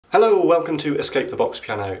Hello, welcome to Escape the Box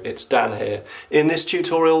Piano. It's Dan here. In this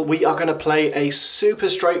tutorial we are going to play a super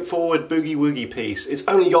straightforward Boogie Woogie piece. It's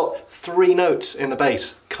only got 3 notes in the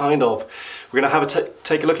bass, kind of. We're going to have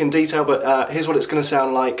take a look in detail, but here's what it's going to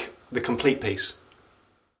sound like, the complete piece.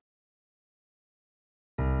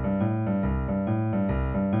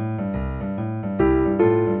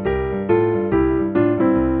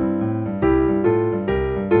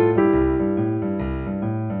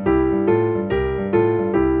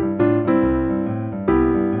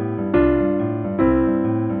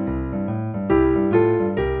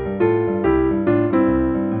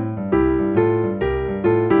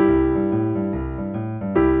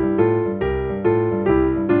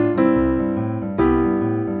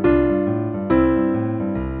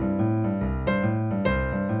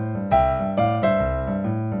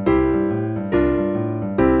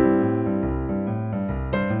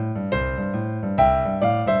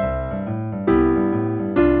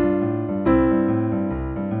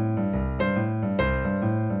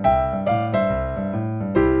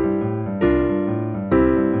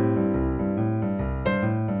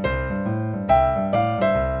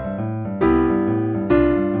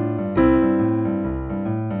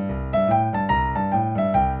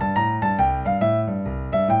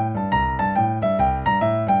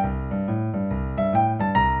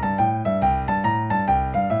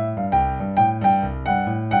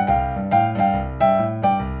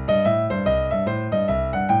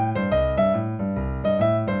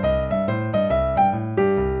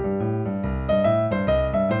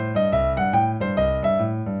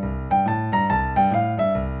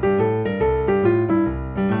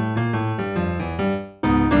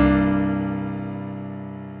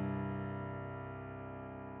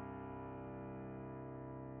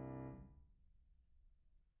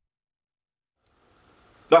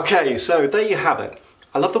 Okay, so there you have it.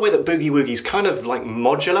 I love the way that Boogie Woogie is kind of like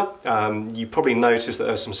modular. You probably noticed that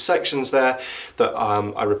there are some sections there that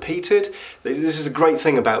I repeated. This is a great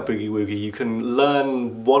thing about Boogie Woogie. You can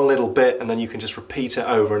learn one little bit and then you can just repeat it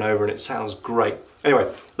over and over and it sounds great. Anyway,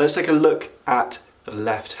 let's take a look at the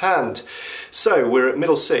left hand. So we're at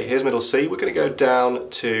middle C. Here's middle C. We're going to go down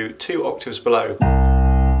to 2 octaves below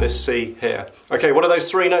this C here. Okay, what are those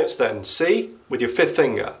 3 notes then? C with your 5th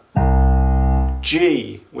finger,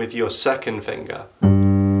 G with your 2nd finger,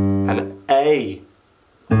 and A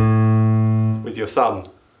with your thumb.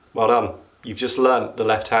 Well done. You've just learnt the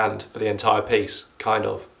left hand for the entire piece, kind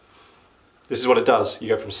of. This is what it does. You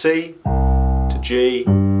go from C to G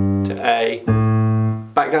to A,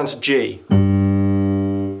 back down to G.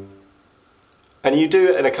 And you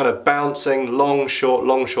do it in a kind of bouncing, long, short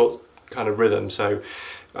kind of rhythm. So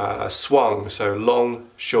swung, so long,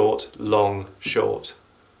 short, long, short.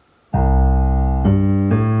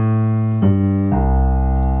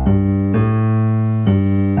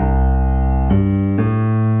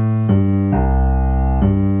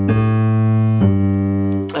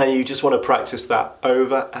 You just want to practice that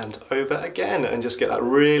over and over again and just get that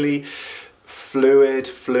really fluid,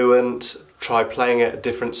 fluent. Try playing it at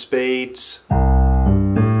different speeds. And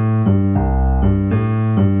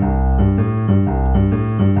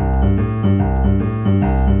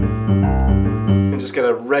just get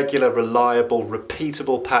a regular, reliable,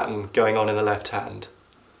 repeatable pattern going on in the left hand.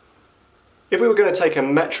 If we were going to take a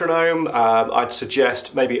metronome, I'd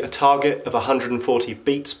suggest maybe a target of 140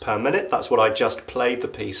 beats per minute. That's what I just played the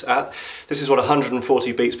piece at. This is what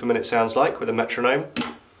 140 beats per minute sounds like with a metronome.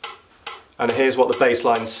 And here's what the bass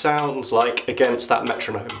line sounds like against that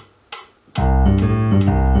metronome.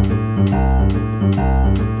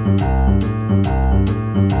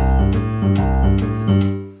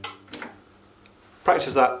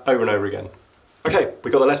 Practice that over and over again. Okay,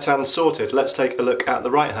 we've got the left hand sorted. Let's take a look at the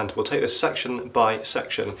right hand. We'll take this section by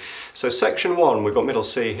section. So section 1, we've got middle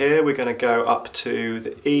C here. We're going to go up to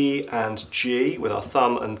the E and G with our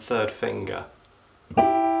thumb and 3rd finger.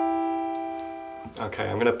 Okay,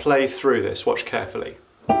 I'm going to play through this. Watch carefully.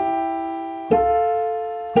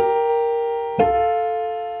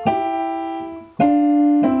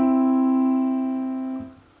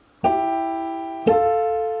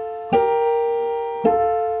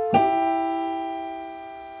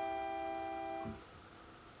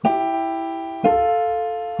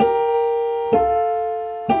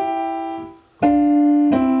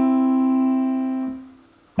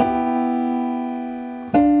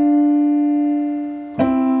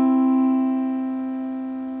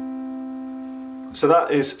 So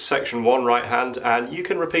that is section 1, right hand, and you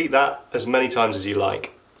can repeat that as many times as you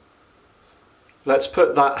like. Let's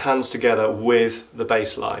put that hands together with the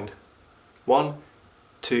bass line. 1,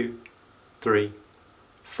 2, 3,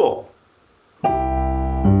 4.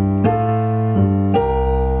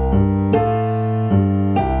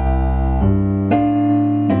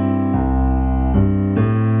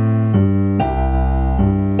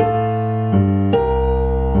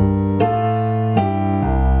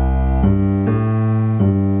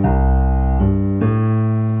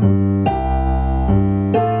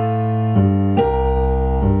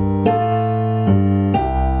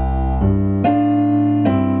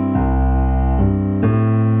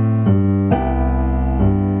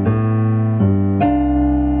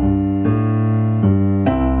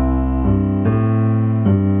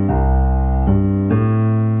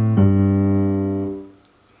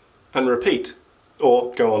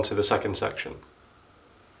 go on to the second section.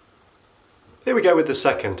 Here we go with the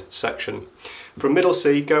second section. From middle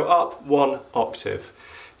C, go up 1 octave.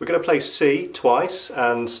 We're going to play C twice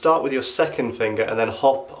and start with your second finger and then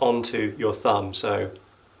hop onto your thumb. So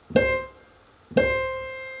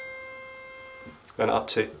then up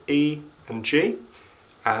to E and G,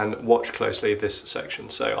 and watch closely this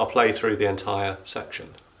section. So I'll play through the entire section.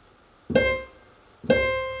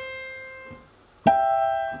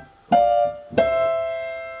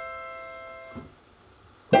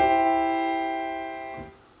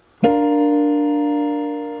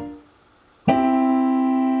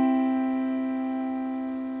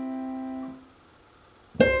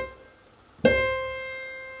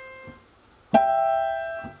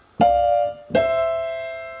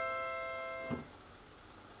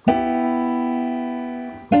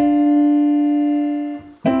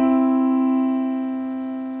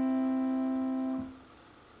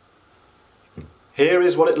 Here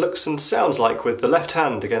is what it looks and sounds like with the left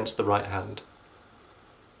hand against the right hand.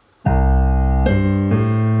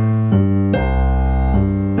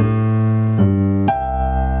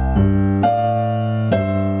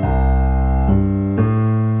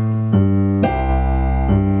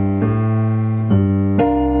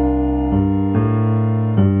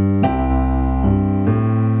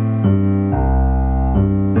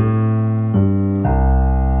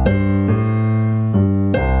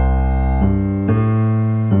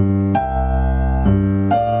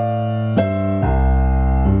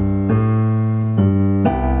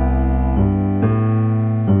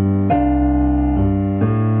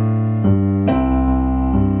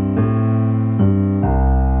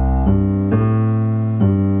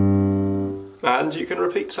 And you can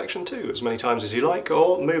repeat section 2 as many times as you like,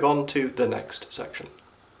 or move on to the next section.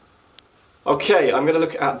 Okay, I'm going to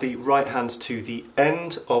look at the right hand to the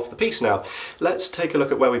end of the piece now. Let's take a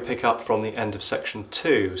look at where we pick up from the end of section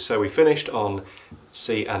 2. So we finished on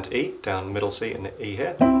C and E, down middle C and E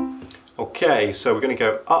here. Okay, so we're going to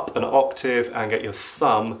go up an octave and get your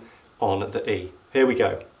thumb on the E. Here we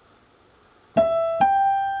go.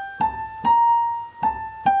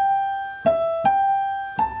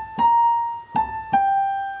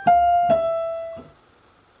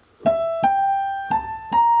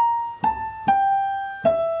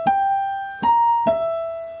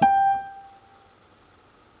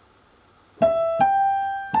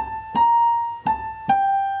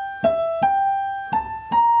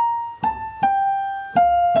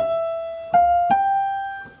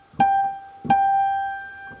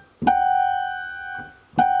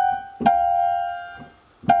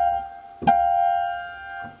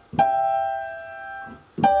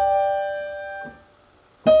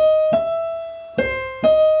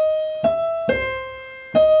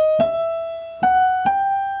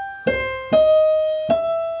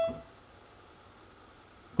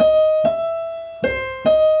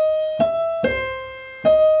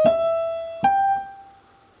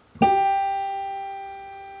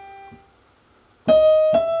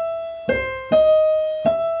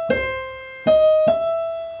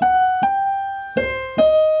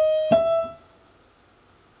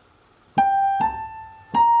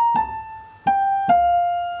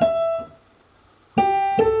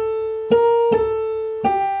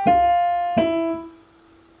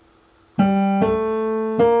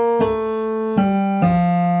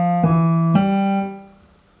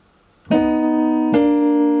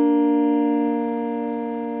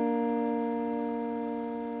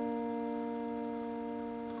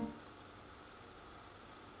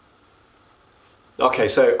 Okay,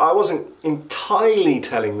 so I wasn't entirely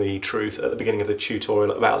telling the truth at the beginning of the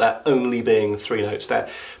tutorial about there only being 3 notes there.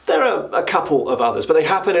 There are a couple of others, but they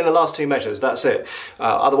happen in the last 2 measures, that's it.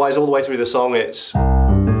 Otherwise, all the way through the song, it's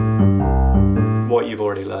what you've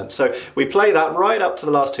already learned. So we play that right up to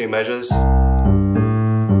the last 2 measures.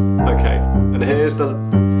 Okay, and here's the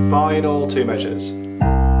final 2 measures.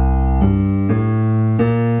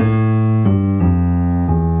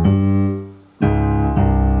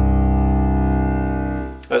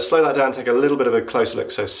 Let's slow that down, take a little bit of a closer look.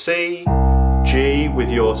 So C, G with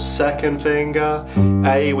your second finger,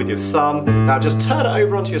 A with your thumb. Now just turn it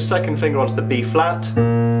over onto your second finger onto the B flat,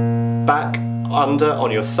 back under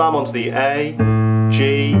on your thumb onto the A,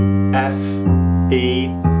 G, F, E,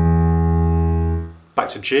 back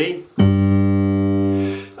to G.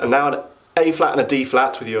 And now an A flat and a D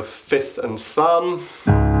flat with your 5th and thumb.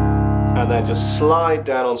 And then just slide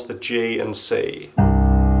down onto the G and C.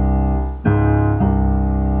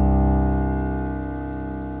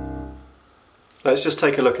 Let's just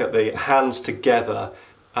take a look at the hands together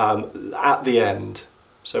at the end.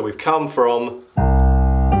 So we've come from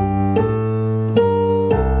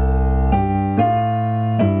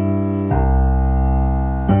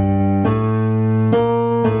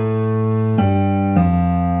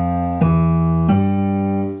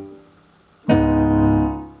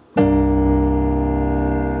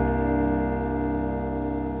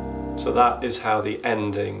that is how the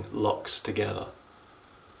ending locks together.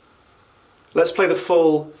 Let's play the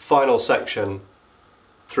full final section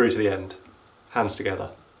through to the end. Hands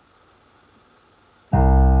together.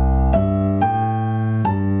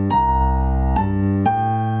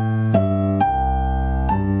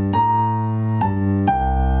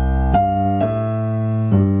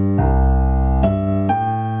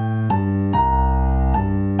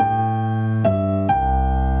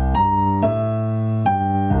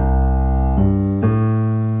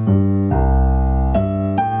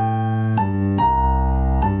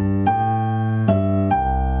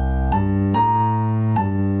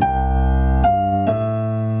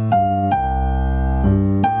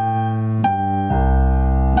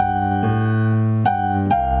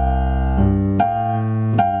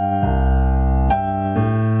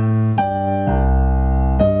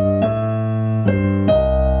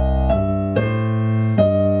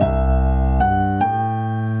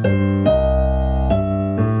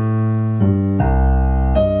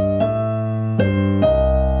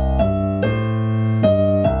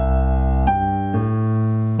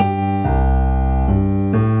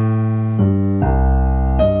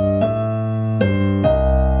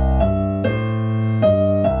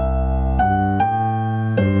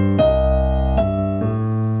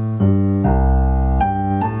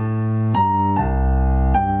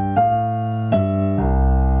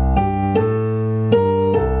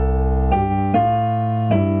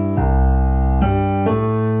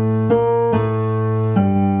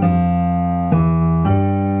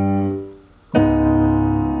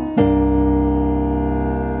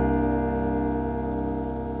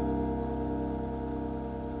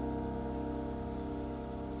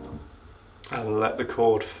 And let the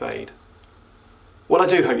chord fade. Well, I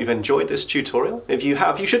do hope you've enjoyed this tutorial. If you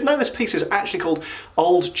have, you should know this piece is actually called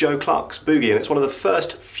Old Joe Clark's Boogie, and it's one of the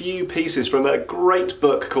first few pieces from a great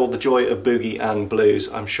book called The Joy of Boogie and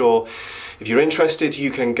Blues. I'm sure if you're interested,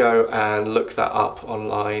 you can go and look that up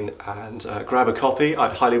online and grab a copy.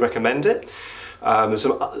 I'd highly recommend it. There's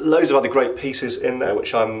loads of other great pieces in there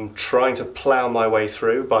which I'm trying to plough my way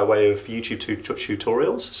through by way of YouTube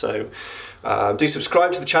tutorials. So do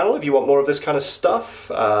subscribe to the channel if you want more of this kind of stuff.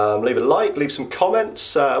 Leave a like, leave some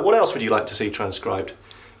comments. What else would you like to see transcribed?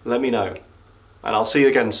 Let me know. And I'll see you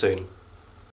again soon.